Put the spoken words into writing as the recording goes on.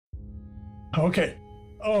Okay.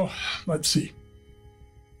 Oh, let's see.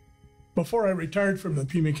 Before I retired from the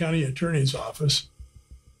Pima County Attorney's Office,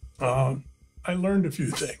 I learned a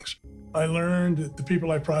few things. I learned that the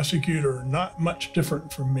people I prosecute are not much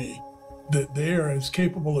different from me, that they are as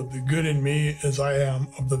capable of the good in me as I am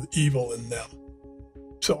of the evil in them.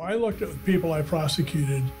 So I looked at the people I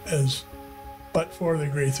prosecuted as, but for the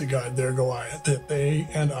grace of God, there go I, that they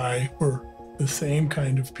and I were the same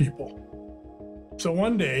kind of people. So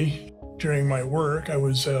one day during my work, I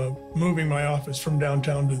was moving my office from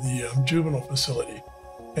downtown to the juvenile facility,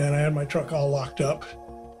 and I had my truck all locked up,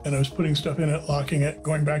 and I was putting stuff in it, locking it,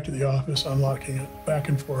 going back to the office, unlocking it, back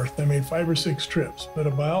and forth. I made 5 or 6 trips, but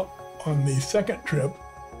about on the second trip,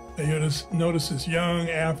 I noticed this young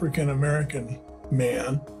African-American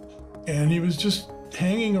man, and he was just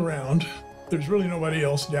hanging around. There's really nobody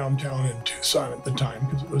else downtown in Tucson at the time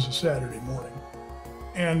because it was a Saturday morning.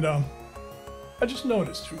 And I just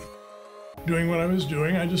noticed him doing what I was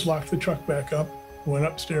doing. I just locked the truck back up, went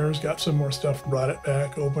upstairs, got some more stuff, brought it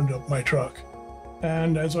back, opened up my truck.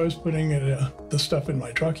 And as I was putting the stuff in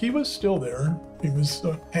my truck, he was still there. He was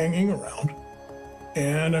hanging around.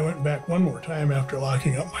 And I went back one more time after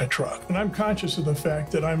locking up my truck. And I'm conscious of the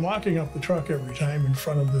fact that I'm locking up the truck every time in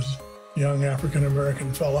front of this young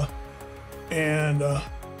African-American fella. And I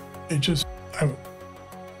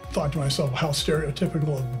thought to myself, how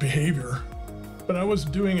stereotypical of behavior. But I was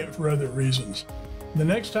doing it for other reasons. The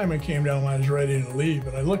next time I came down, I was ready to leave,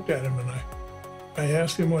 and I looked at him and I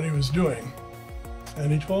asked him what he was doing.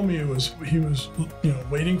 And he told me he was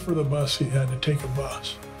waiting for the bus. He had to take a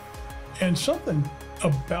bus. And something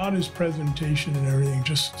about his presentation and everything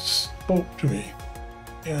just spoke to me.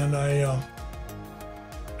 And I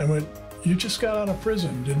went, "You just got out of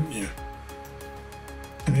prison, didn't you?"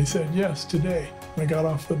 And he said, "Yes, today. I got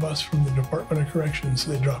off the bus from the Department of Corrections.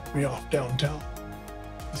 They dropped me off downtown."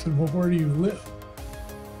 I said, "Well, where do you live?"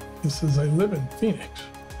 He says, "I live in Phoenix."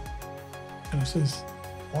 And I says,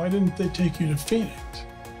 "Why didn't they take you to Phoenix?"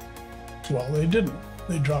 Well, they didn't.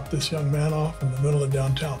 They dropped this young man off in the middle of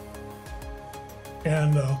downtown.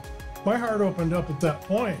 And my heart opened up at that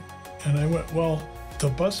point, and I went, "Well, the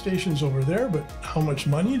bus station's over there, but how much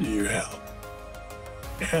money do you have?"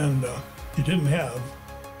 And he didn't have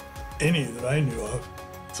any that I knew of.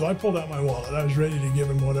 So I pulled out my wallet. I was ready to give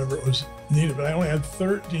him whatever it was needed, but I only had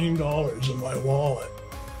 $13 in my wallet.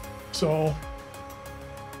 So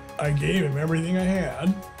I gave him everything I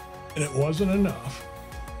had, and it wasn't enough.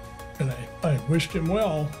 And I wished him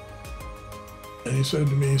well. And he said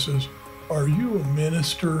to me, he says, "Are you a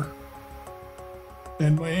minister?"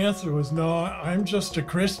 And my answer was, "No, I'm just a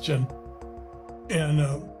Christian."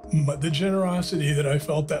 And but the generosity that I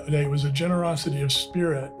felt that day was a generosity of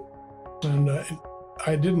spirit. And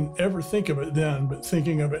I didn't ever think of it then, but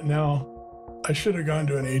thinking of it now, I should have gone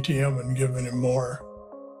to an ATM and given him more.